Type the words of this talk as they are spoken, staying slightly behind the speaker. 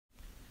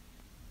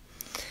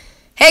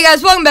Hey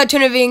guys, welcome back to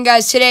another video,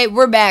 guys. Today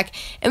we're back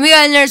and we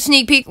got another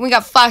sneak peek. We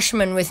got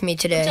Flashman with me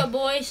today. What's up,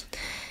 boys?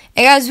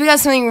 Hey guys, we got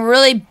something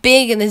really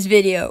big in this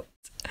video.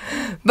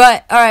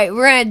 But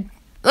alright,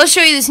 let's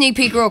show you the sneak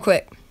peek real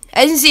quick.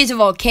 As you can see, it's a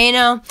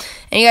volcano,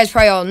 and you guys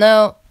probably all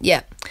know,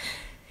 yeah.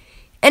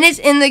 And it's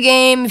in the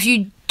game. If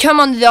you come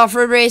on the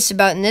off-road race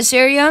about in this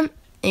area,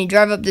 and you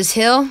drive up this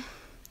hill,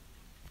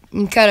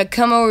 you kind of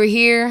come over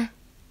here.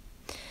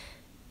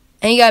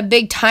 And you got a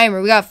big timer.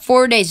 We got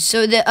 4 days.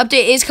 So the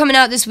update is coming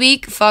out this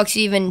week. Fox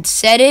even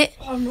said it.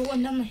 Oh, I'm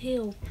rolling down the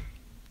hill.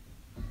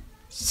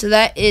 So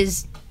that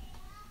is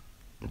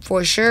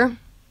for sure.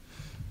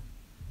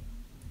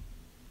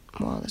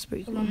 Wow, that's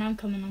pretty cool. Hold on, I'm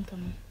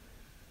coming.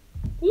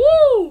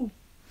 Woo!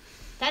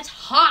 That's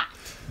hot.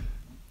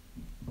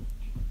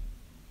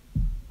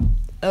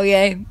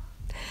 Okay.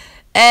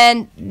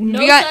 And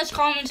No such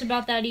comments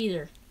about that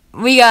either.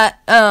 We got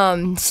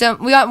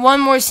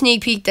one more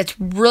sneak peek that's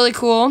really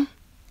cool.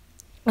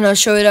 And I'll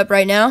show it up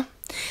right now.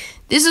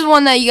 This is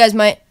one that you guys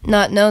might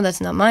not know. That's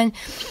not mine.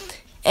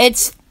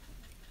 It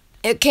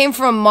came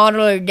from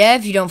Modeler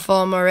Dev. If you don't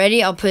follow him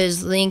already, I'll put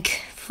his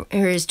link for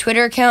his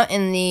Twitter account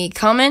in the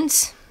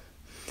comments.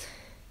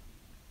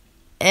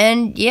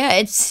 And yeah,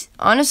 it's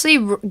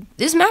honestly,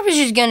 this map is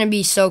just gonna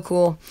be so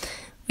cool.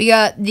 We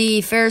got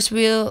the Ferris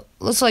wheel.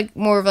 Looks like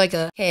more of like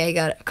a, hey, I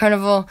got a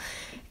carnival,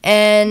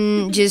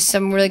 and just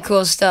some really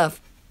cool stuff.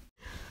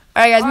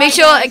 All right, guys, make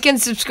sure you like and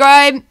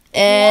subscribe.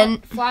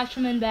 And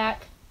Flashman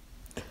back.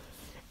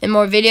 And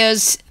more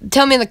videos.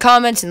 Tell me in the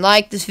comments and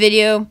like this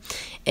video.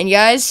 And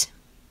guys,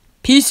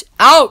 peace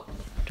out.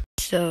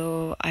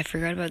 So I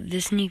forgot about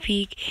this sneak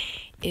peek.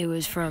 It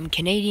was from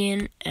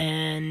Canadian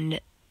and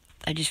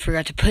I just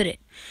forgot to put it.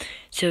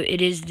 So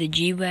it is the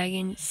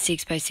G-Wagon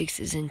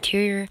 6x6's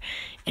interior.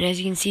 And as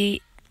you can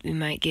see, we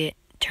might get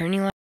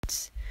turning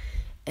lights.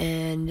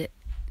 And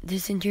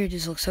this interior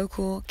just looks so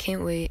cool.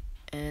 Can't wait.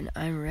 And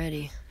I'm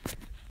ready.